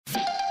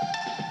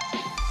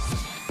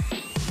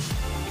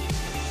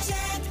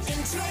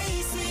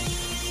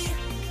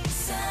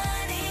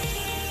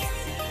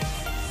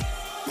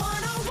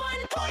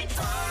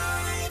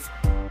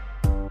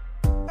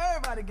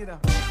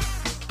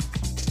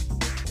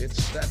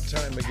It's that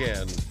time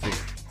again.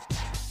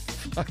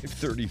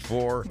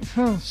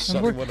 5:34.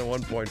 Sunny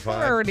 101.5.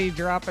 We're already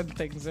dropping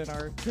things in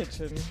our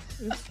kitchen.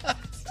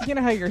 You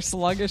know how you're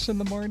sluggish in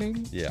the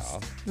morning? Yeah.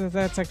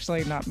 That's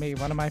actually not me.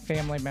 One of my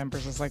family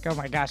members is like, oh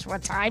my gosh,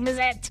 what time is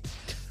it?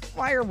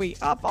 Why are we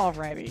up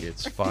already?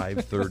 It's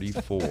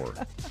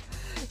 5:34.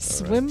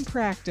 Swim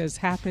practice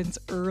happens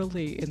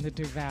early in the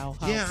Duval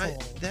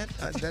household. Yeah,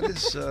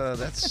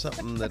 that's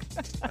something that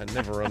I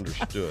never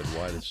understood.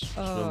 Why does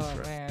swim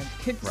man.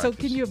 practice? So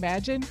can you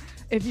imagine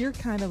if you're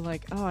kind of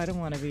like, oh, I don't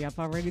want to be up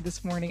already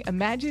this morning.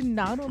 Imagine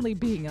not only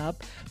being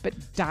up, but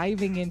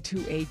diving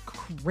into a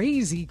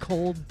crazy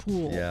cold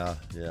pool. Yeah,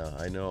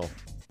 I know.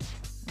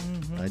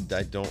 Mm-hmm.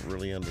 I don't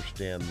really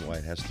understand why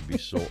it has to be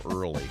so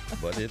early,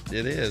 but it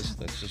is.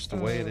 That's just the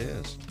way it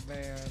is.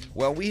 Man.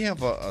 Well, we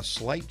have a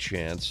slight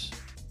chance,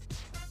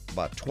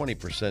 about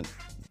 20%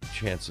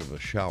 chance of a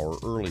shower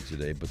early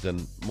today, but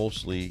then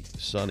mostly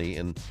sunny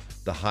and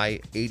the high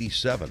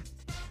 87.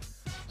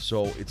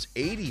 So it's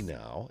 80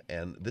 now,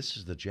 and this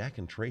is the Jack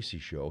and Tracy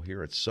Show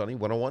here at Sunny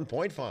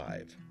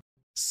 101.5.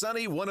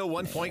 Sunny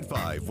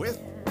 101.5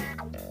 with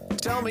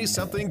Tell Me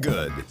Something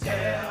Good.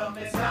 Tell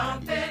me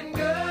something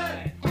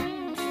good.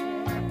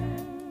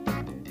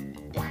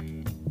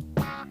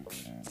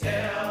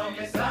 Tell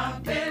me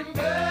something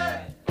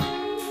good.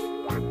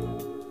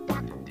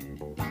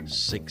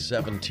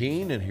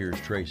 6:17, and here's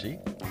Tracy.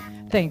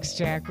 Thanks,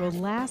 Jack. Well,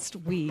 last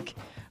week,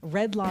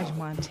 Red Lodge,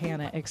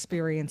 Montana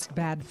experienced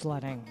bad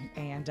flooding,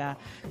 and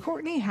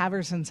Courtney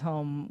Haverson's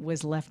home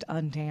was left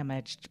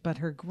undamaged, but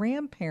her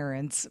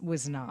grandparents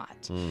was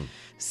not.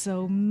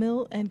 So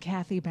Milt and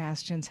Kathy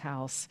Bastian's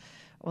house,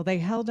 well, they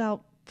held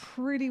out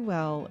pretty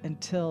well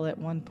until at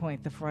one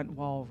point the front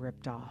wall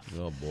ripped off.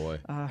 Oh, boy.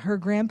 Her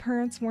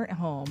grandparents weren't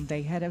home.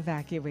 They had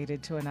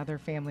evacuated to another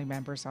family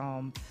member's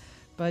home.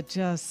 But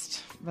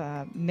just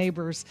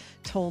neighbors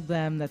told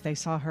them that they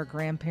saw her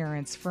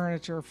grandparents'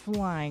 furniture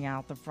flying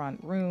out the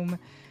front room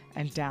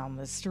and down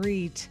the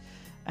street.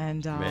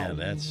 And Man,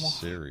 that's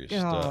serious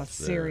stuff.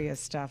 Serious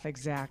stuff,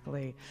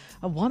 exactly.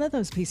 One of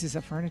those pieces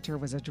of furniture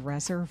was a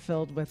dresser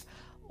filled with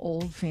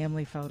old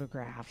family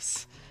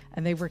photographs,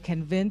 and they were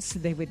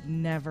convinced they would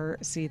never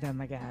see them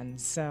again.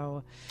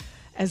 So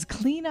as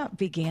cleanup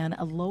began,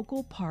 a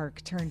local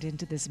park turned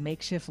into this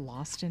makeshift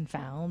lost and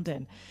found,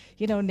 and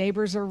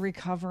neighbors are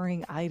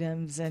recovering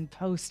items and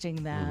posting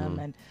them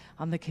and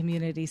on the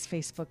community's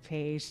Facebook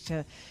page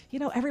to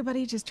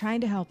everybody just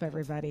trying to help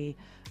everybody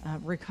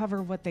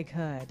recover what they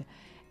could.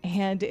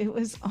 And it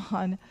was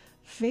on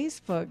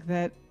Facebook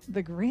that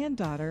the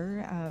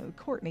granddaughter,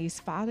 Courtney,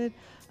 spotted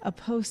a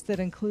post that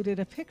included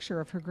a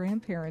picture of her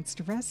grandparents'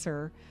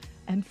 dresser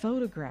and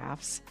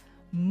photographs,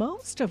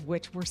 most of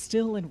which were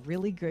still in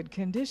really good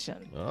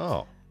condition.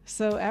 Oh.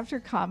 So after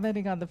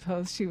commenting on the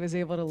post, she was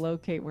able to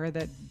locate where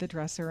the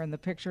dresser and the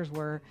pictures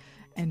were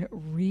and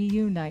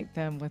reunite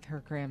them with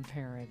her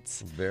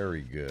grandparents.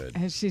 Very good.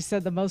 And she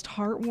said the most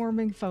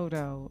heartwarming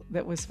photo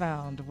that was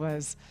found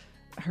was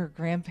her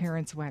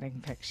grandparents'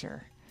 wedding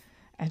picture.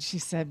 And she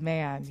said,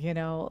 man,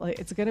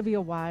 it's going to be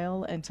a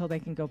while until they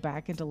can go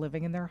back into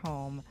living in their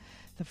home.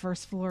 The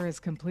first floor is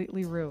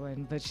completely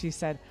ruined, but she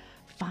said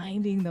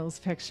finding those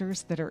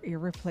pictures that are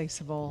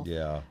irreplaceable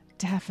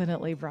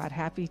definitely brought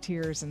happy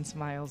tears and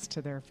smiles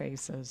to their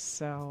faces.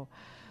 So,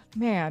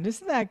 man,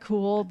 isn't that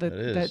cool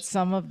that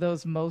some of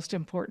those most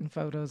important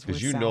photos were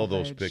salvaged? Because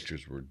those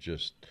pictures were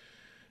just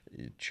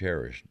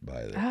cherished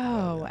by them.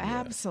 Oh,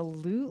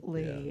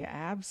 absolutely. Yeah.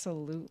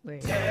 Absolutely.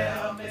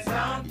 Tell me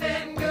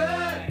something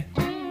good.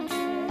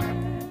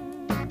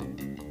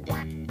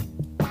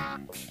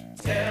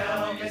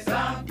 Tell me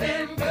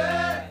something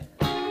good.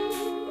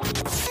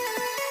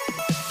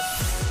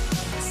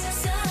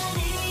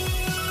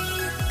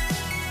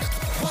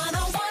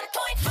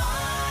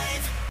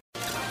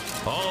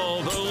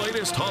 All the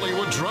latest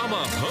Hollywood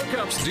drama,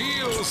 hookups,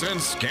 deals, and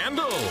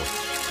scandal.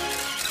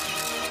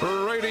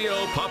 Radio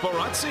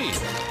Paparazzi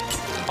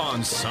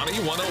on Sunny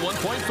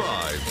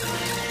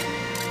 101.5.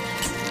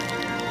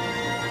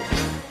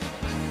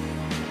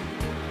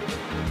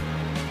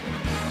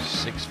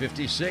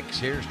 6:56.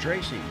 Here's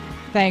Tracy.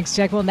 Thanks,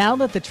 Jack. Well, now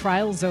that the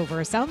trial's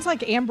over, it sounds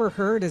like Amber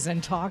Heard is in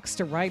talks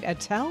to write a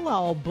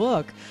tell-all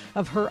book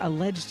of her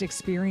alleged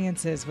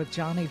experiences with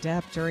Johnny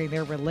Depp during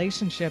their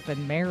relationship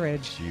and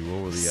marriage. Gee,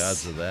 what were the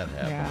odds of that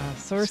happening? Yeah,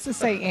 sources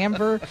say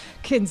Amber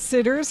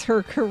considers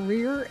her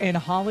career in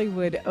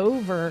Hollywood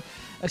over.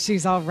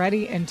 She's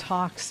already in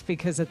talks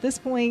because at this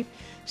point,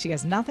 she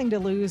has nothing to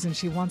lose and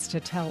she wants to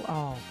tell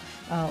all.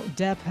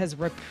 Depp has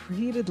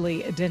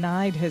repeatedly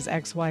denied his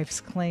ex-wife's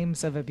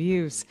claims of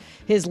abuse.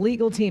 His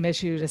legal team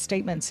issued a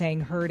statement saying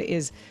Heard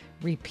is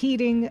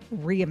repeating,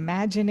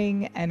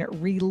 reimagining, and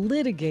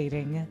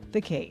relitigating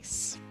the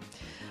case.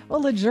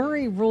 Well, a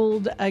jury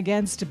ruled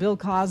against Bill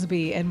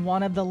Cosby in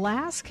one of the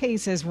last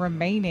cases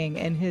remaining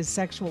in his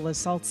sexual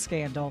assault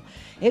scandal.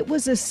 It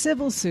was a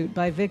civil suit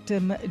by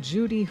victim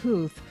Judy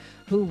Huth,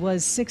 who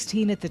was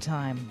 16 at the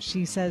time.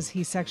 She says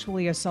he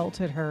sexually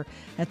assaulted her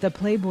at the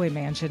Playboy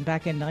Mansion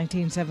back in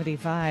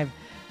 1975.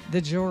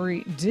 The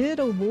jury did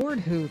award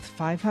Huth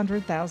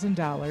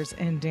 $500,000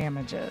 in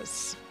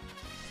damages.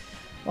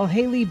 Well,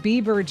 Hailey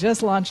Bieber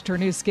just launched her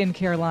new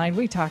skincare line.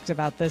 We talked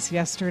about this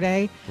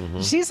yesterday.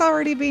 She's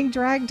already being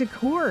dragged to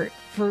court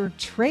for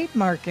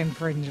trademark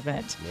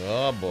infringement.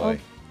 Oh, boy.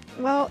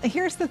 Well,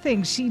 here's the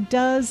thing. She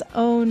does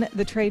own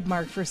the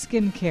trademark for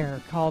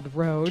skincare called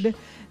Rhode.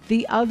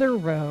 The other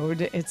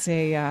Rhode, it's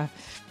a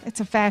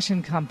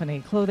fashion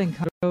company, clothing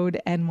company,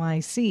 Rhode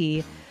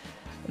NYC.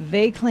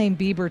 They claim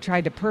Bieber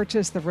tried to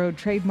purchase the Rhode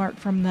trademark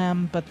from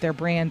them, but their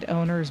brand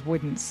owners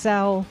wouldn't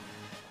sell.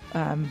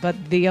 But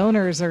the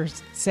owners are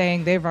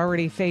saying they've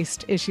already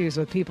faced issues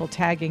with people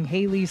tagging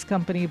Hailey's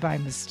company by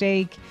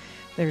mistake.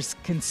 There's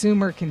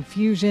consumer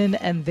confusion,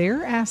 and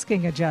they're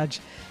asking a judge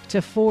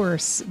to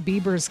force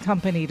Bieber's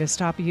company to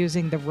stop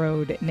using the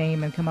Rhode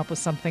name and come up with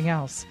something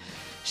else.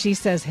 She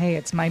says, hey,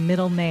 it's my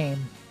middle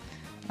name,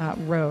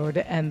 Rhode,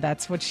 and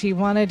that's what she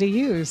wanted to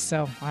use.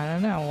 So I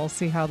don't know. We'll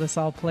see how this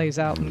all plays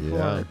out in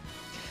court.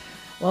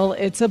 Well,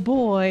 it's a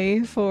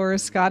boy for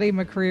Scotty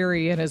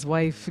McCreery and his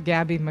wife,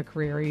 Gabby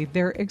McCreery.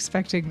 They're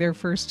expecting their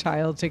first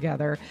child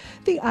together.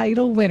 The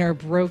Idol winner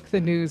broke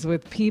the news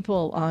with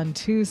People on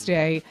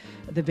Tuesday.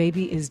 The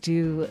baby is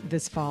due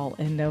this fall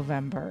in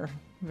November.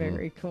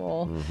 Very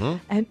cool.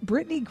 And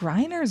Brittany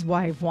Griner's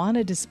wife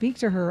wanted to speak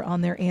to her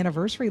on their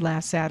anniversary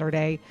last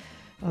Saturday.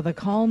 Well, the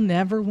call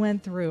never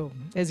went through.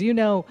 As you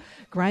know,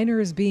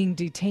 Griner is being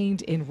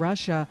detained in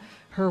Russia.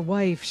 Her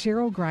wife,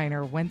 Cheryl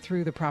Griner, went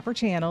through the proper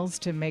channels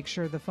to make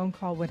sure the phone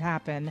call would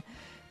happen.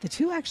 The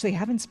two actually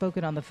haven't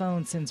spoken on the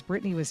phone since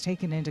Brittany was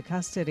taken into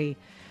custody.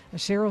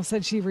 Cheryl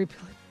said she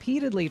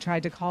repeatedly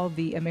tried to call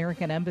the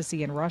American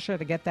embassy in Russia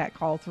to get that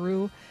call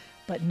through,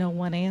 but no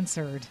one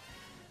answered.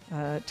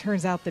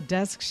 Turns out the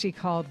desk she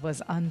called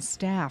was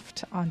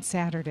unstaffed on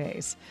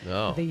Saturdays.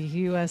 Oh. The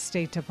U.S.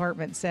 State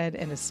Department said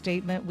in a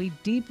statement, "We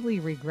deeply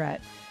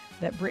regret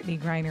that Brittany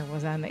Griner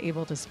was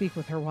unable to speak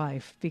with her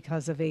wife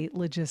because of a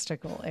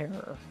logistical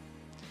error."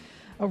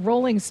 A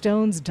Rolling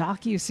Stones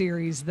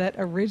docuseries that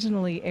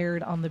originally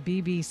aired on the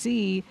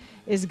BBC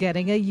is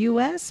getting a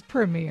U.S.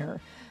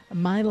 premiere.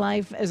 My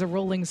Life as a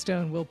Rolling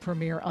Stone will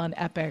premiere on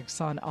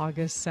Epix on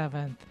August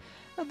 7th.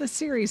 The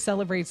series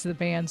celebrates the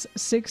band's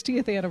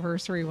 60th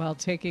anniversary while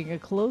taking a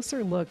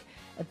closer look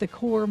at the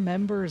core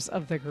members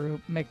of the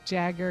group, Mick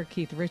Jagger,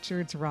 Keith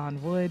Richards,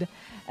 Ron Wood,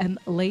 and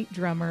late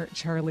drummer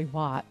Charlie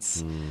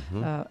Watts.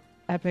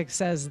 Epic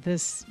says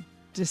this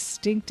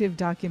distinctive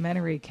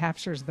documentary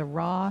captures the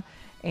raw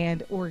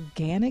and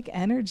organic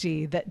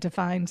energy that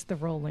defines the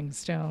Rolling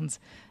Stones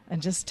and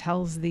just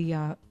tells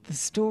the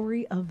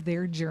story of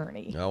their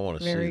journey. I want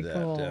to see that,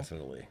 cool.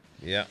 definitely.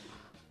 Yeah.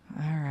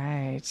 All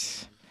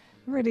right.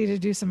 Ready to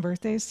do some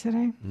birthdays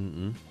today?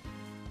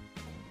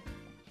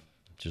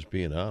 Just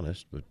being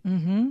honest, but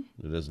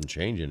it doesn't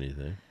change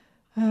anything.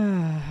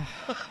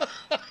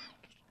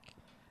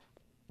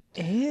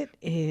 It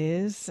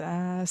is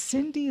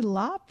Cyndi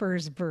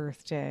Lauper's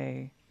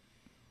birthday.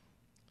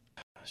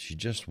 She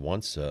just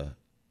wants to...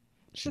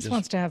 She just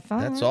wants to have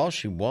fun. That's all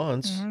she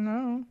wants. I don't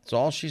know. That's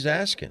all she's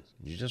asking.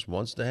 She just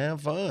wants to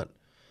have fun.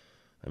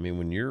 I mean,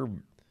 when you're...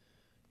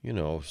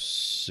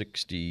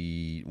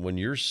 60, when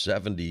you're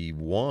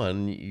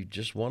 71, you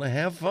just want to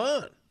have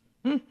fun.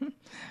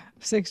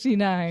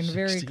 69,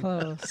 very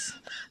close.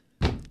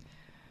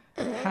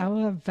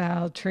 How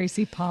about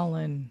Tracy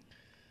Pollan?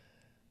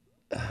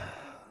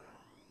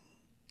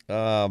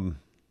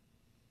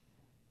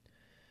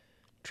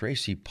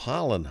 Tracy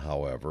Pollan,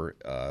 however,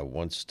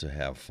 wants to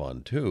have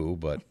fun too,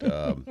 but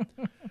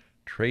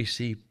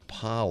Tracy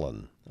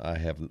Pollan,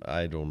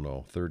 I don't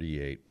know,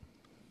 38.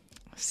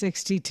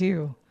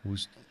 62.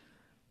 Who's...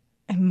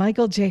 And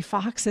Michael J.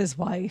 Fox's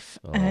wife,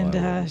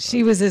 and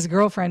she was his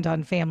girlfriend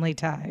on Family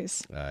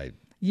Ties.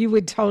 You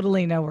would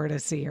totally know where to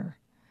see her.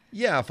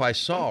 Yeah, if I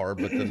saw her,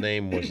 but the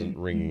name wasn't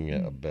ringing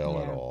a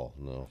bell at all.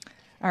 No.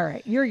 All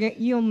right,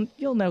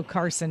 you'll know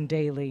Carson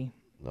Daly.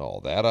 Oh,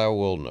 that I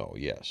will know.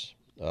 Yes.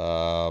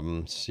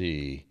 Let's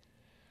see.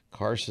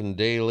 Carson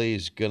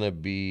Daly's gonna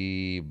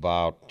be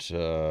about.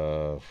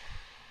 Well,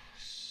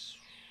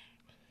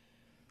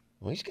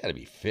 he's got to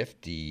be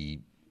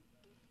 50.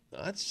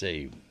 I'd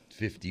say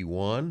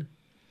 51.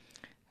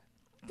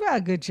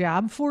 Well, good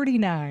job.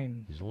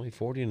 49. He's only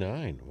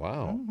 49.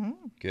 Wow.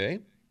 Okay.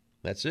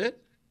 That's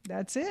it?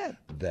 That's it.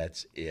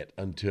 That's it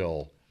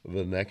until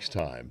the next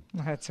time.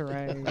 That's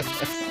right.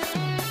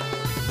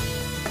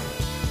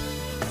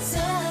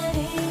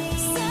 Sunny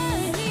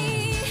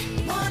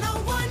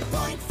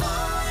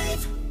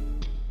 101.5.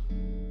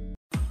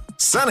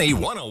 Sunny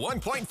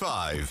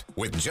 101.5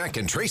 with Jack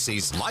and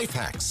Tracy's Life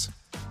Hacks.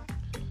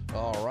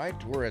 All right,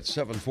 we're at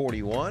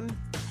 7:41.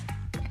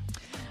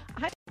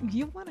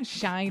 You want to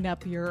shine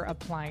up your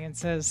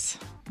appliances.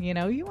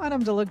 You want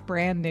them to look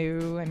brand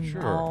new and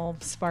all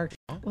sparkly.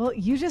 Well,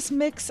 you just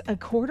mix a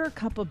 1/4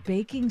 cup of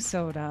baking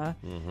soda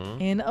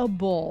in a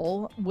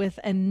bowl with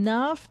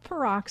enough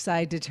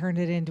peroxide to turn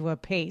it into a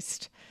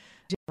paste.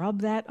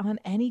 Rub that on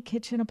any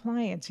kitchen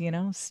appliance,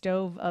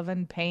 stove,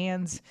 oven,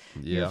 pans,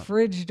 your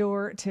fridge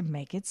door to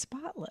make it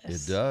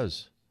spotless. It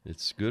does.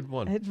 It's a good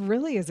one. It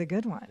really is a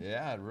good one.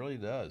 Yeah, it really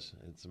does.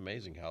 It's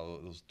amazing how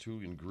those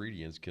two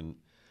ingredients can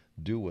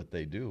do what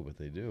they do, but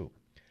they do.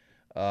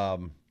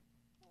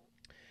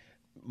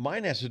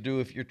 Mine has to do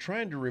if you're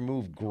trying to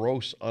remove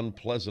gross,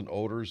 unpleasant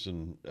odors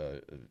in,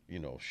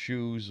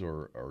 shoes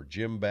or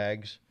gym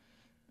bags.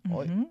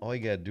 All you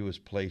got to do is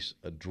place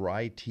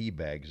dry tea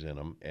bags in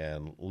them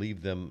and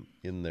leave them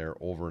in there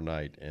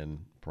overnight,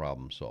 and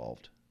problem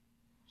solved.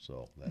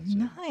 So that's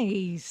it.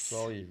 Nice.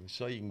 So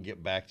you can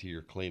get back to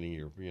your cleaning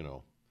your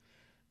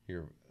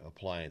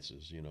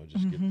appliances.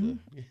 Just get the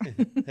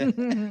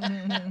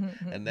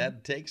and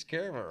that takes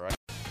care of it, right?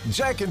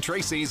 Jack and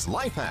Tracy's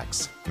Life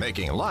Hacks,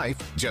 making life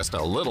just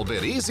a little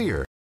bit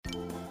easier.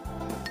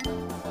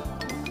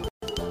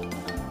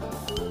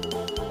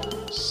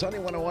 Sunny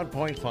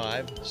 101.5,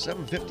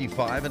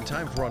 7:55, and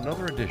time for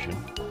another edition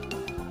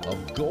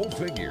of Go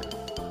Figure.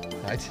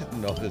 I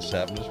didn't know this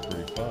happened. It's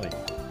pretty funny.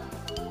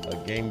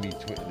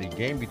 The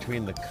game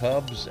between the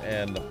Cubs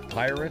and the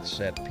Pirates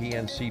at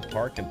PNC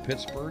Park in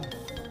Pittsburgh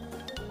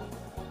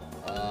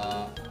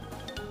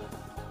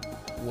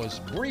was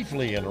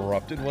briefly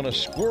interrupted when a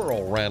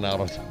squirrel ran out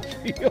of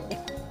the field.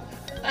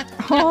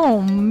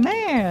 Oh,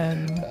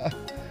 man.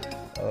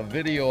 A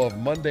video of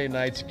Monday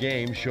night's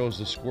game shows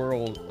the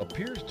squirrel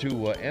appears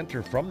to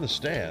enter from the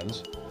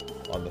stands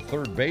on the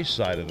third base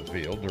side of the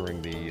field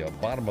during the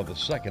bottom of the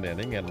second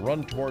inning and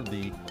run toward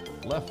the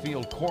left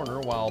field corner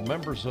while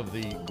members of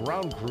the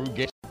ground crew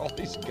get all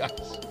these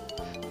guys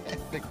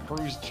the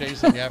crew's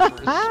chasing after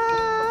his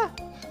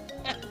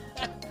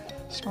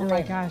Oh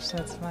my gosh,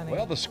 that's funny.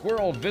 Well, the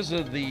squirrel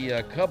visited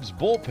the Cubs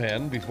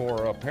bullpen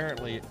before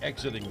apparently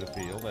exiting the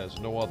field, as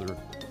no other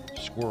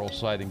squirrel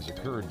sightings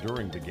occurred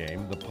during the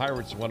game. The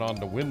Pirates went on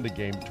to win the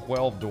game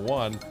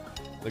 12-1.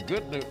 The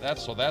good news,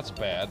 that's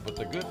bad, but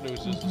the good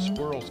news is the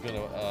squirrel's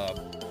gonna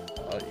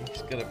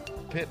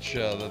pitch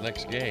the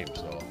next game,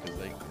 so because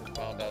they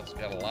found out he's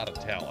got a lot of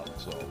talent.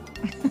 So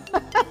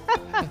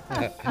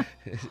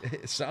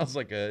it sounds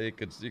like it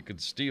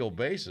could steal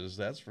bases,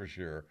 that's for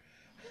sure.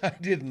 I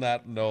did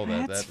not know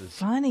that. That's That is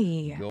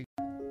funny.